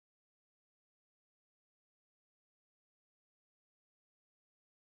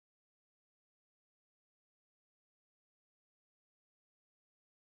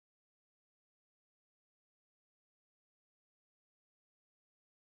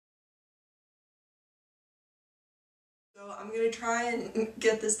So I'm gonna try and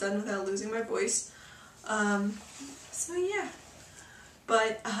get this done without losing my voice. So yeah.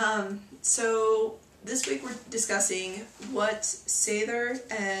 But, so this week we're discussing what Seidr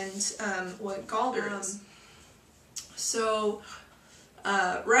and what Galdr is. So,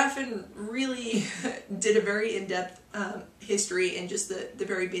 Raffin really did a very in-depth history and just the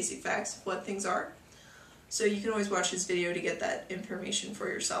very basic facts of what things are. So you can always watch his video to get that information for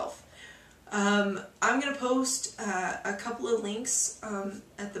yourself. I'm going to post a couple of links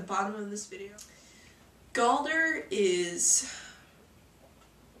at the bottom of this video. Galdr is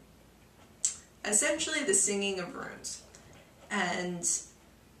essentially the singing of runes. And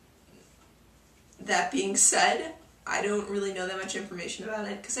that being said, I don't really know that much information about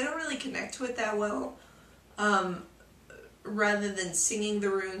it because I don't really connect to it that well. Rather than singing the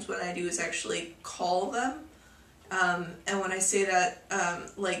runes, what I do is actually call them. And when I say that,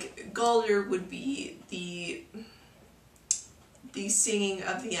 like, Galdr would be the singing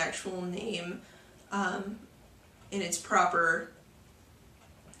of the actual name in its proper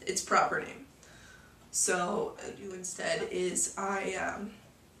name. So what I do instead is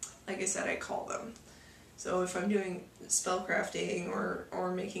like I said, I call them. So if I'm doing spellcrafting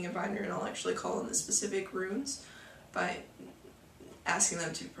or making a binder, and I'll actually call in the specific runes by asking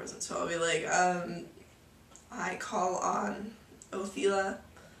them to be present. So I'll be like, I call on Othila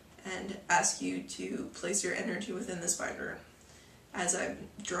and ask you to place your energy within this binder as I'm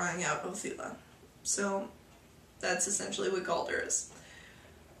drawing out Othila. So that's essentially what Galdr is.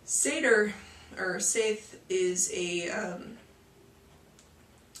 Seidr, or Seidr,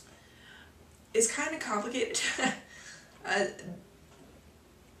 is kind of complicated.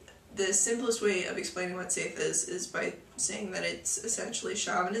 The simplest way of explaining what Seidr is by saying that it's essentially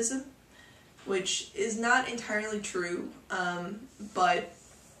shamanism, which is not entirely true, but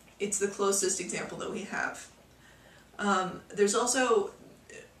it's the closest example that we have. There's also,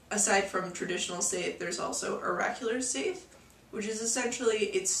 aside from traditional Seidr, there's also oracular Seidr, which is essentially,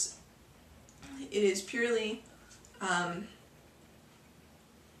 it is purely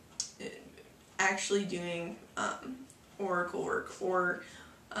actually doing oracle work, or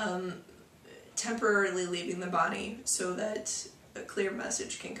temporarily leaving the body so that a clear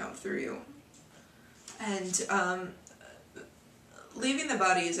message can come through you. And leaving the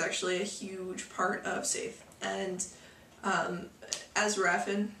body is actually a huge part of Seidr. And as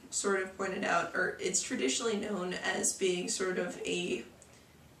Raffin sort of pointed out, or it's traditionally known as being sort of a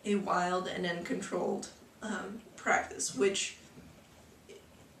wild and uncontrolled practice, which,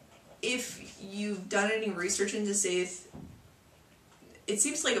 if you've done any research into Seidr, it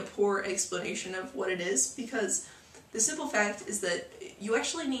seems like a poor explanation of what it is, because the simple fact is that you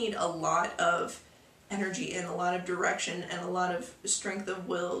actually need a lot of energy and a lot of direction and a lot of strength of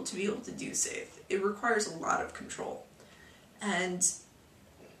will to be able to do Seidr. It requires a lot of control. And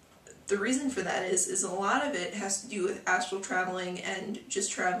the reason for that is a lot of it has to do with astral traveling and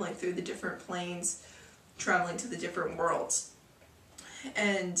just traveling through the different planes, traveling to the different worlds.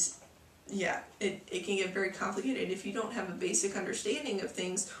 And yeah, it can get very complicated if you don't have a basic understanding of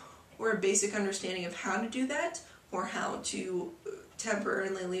things, or a basic understanding of how to do that, or how to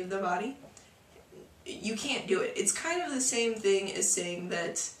temporarily leave the body. You can't do it. It's kind of the same thing as saying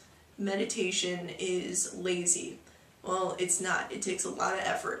that meditation is lazy. Well, it's not. It takes a lot of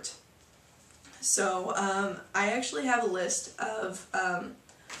effort. So, I actually have a list of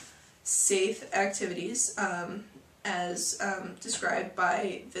safe activities as described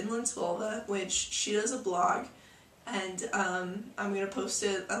by Vinland Svolva, which she does a blog, and I'm going to post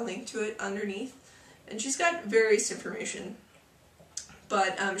a link to it underneath. And she's got various information.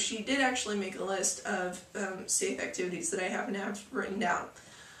 But she did actually make a list of safe activities that I happen to have written down.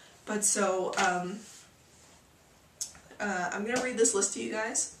 But so, I'm going to read this list to you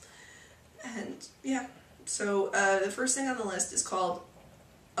guys. And yeah, so the first thing on the list is called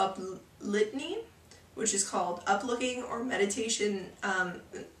uplitany, which is called uplooking or meditation.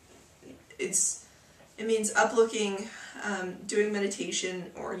 It means uplooking, doing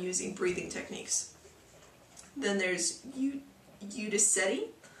meditation, or using breathing techniques. Then there's Udacity,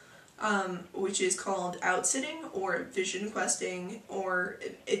 which is called outsitting or vision questing, or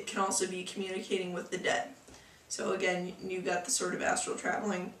it can also be communicating with the dead. So again, you got the sort of astral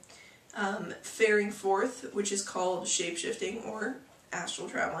traveling. Faring forth, which is called shapeshifting or astral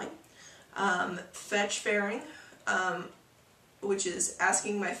traveling. Fetch faring, which is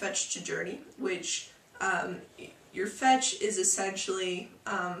asking my fetch to journey, which your fetch is essentially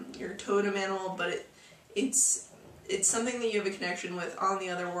your totem animal, but it's something that you have a connection with on the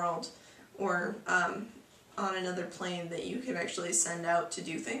other world, or on another plane that you can actually send out to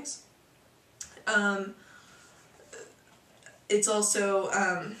do things. it's also,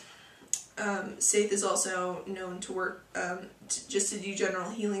 Seidr is also known to work, just to do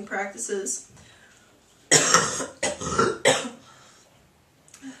general healing practices.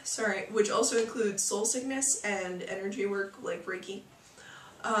 Sorry, which also includes soul sickness and energy work like Reiki.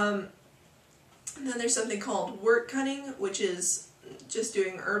 And then there's something called wort cutting, which is just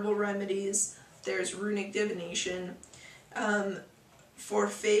doing herbal remedies. There's runic divination.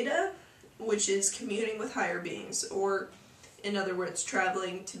 Forfeda, which is communing with higher beings, or in other words,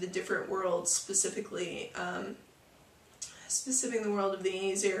 traveling to the different worlds, specifically the world of the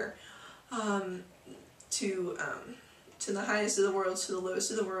Seidr, to the highest of the worlds, to the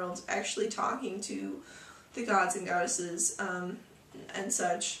lowest of the worlds, actually talking to the gods and goddesses, and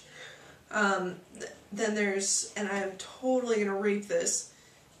such. Then there's, and I'm totally gonna rape this,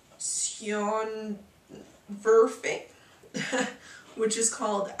 Sionverfing, which is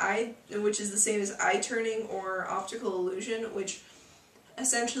which is the same as eye turning or optical illusion, which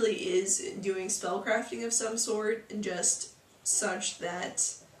essentially is doing spellcrafting of some sort, just such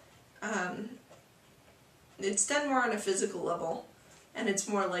that it's done more on a physical level, and it's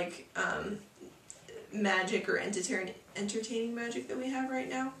more like magic or entertaining magic that we have right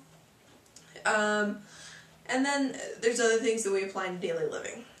now. And then there's other things that we apply in daily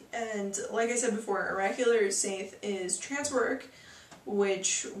living. And like I said before, oracular Seidr is trance work,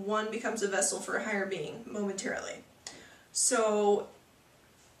 which one becomes a vessel for a higher being momentarily. So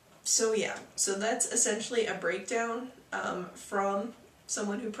yeah, so that's essentially a breakdown from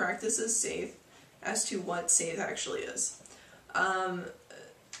someone who practices Seidr as to what Seidr actually is.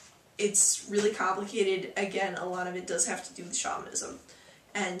 It's really complicated. Again, a lot of it does have to do with shamanism.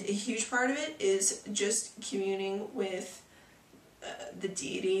 And a huge part of it is just communing with the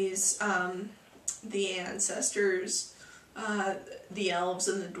deities, the ancestors, the elves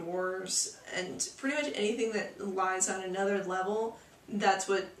and the dwarves, and pretty much anything that lies on another level. That's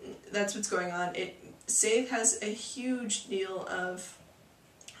what's going on. Seidr has a huge deal of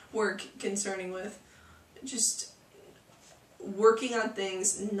work concerning with just working on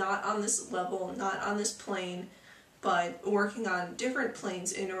things not on this level, not on this plane, but working on different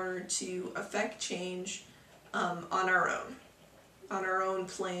planes in order to affect change on our own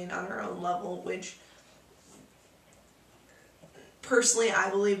plane, on our own level, which personally I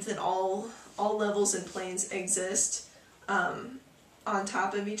believe that all levels and planes exist on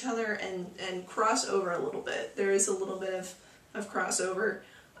top of each other and cross over a little bit. There is a little bit of crossover,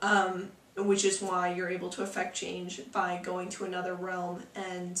 which is why you're able to affect change by going to another realm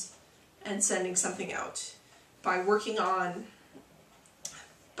and sending something out. By working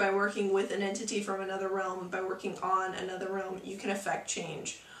with an entity from another realm, by working on another realm, you can affect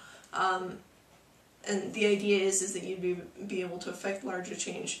change. And the idea is that you'd be able to affect larger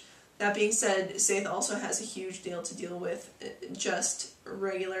change. That being said, Seidr also has a huge deal to deal with just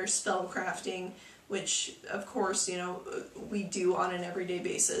regular spell crafting, which of course, you know, we do on an everyday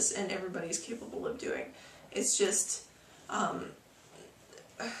basis and everybody's capable of doing. It's just a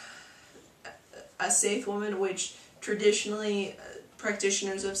Seidr woman, which traditionally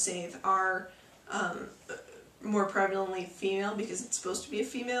practitioners of Seidr are more prevalently female because it's supposed to be a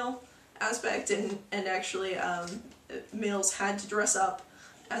female aspect, and actually males had to dress up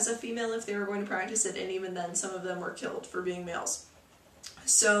as a female if they were going to practice it, and even then some of them were killed for being males.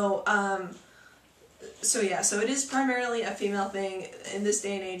 So yeah, so it is primarily a female thing. In this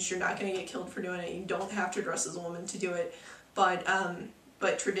day and age, you're not going to get killed for doing it. You don't have to dress as a woman to do it, but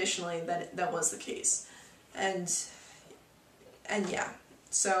traditionally that was the case. And yeah,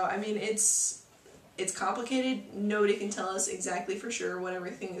 so I mean it's complicated. Nobody can tell us exactly for sure what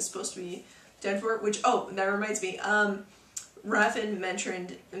everything is supposed to be done for. Which, oh, that reminds me, Raffin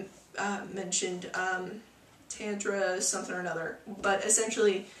mentioned Tantra something or another, but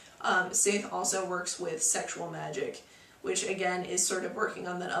essentially Seidr also works with sexual magic, which again is sort of working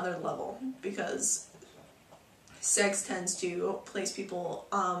on that other level, because sex tends to place people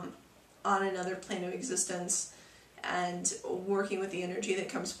on another plane of existence, and working with the energy that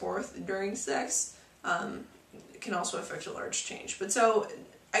comes forth during sex can also affect a large change. But so,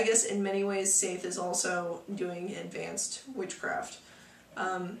 I guess in many ways Seidr is also doing advanced witchcraft.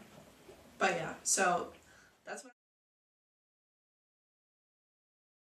 But yeah, so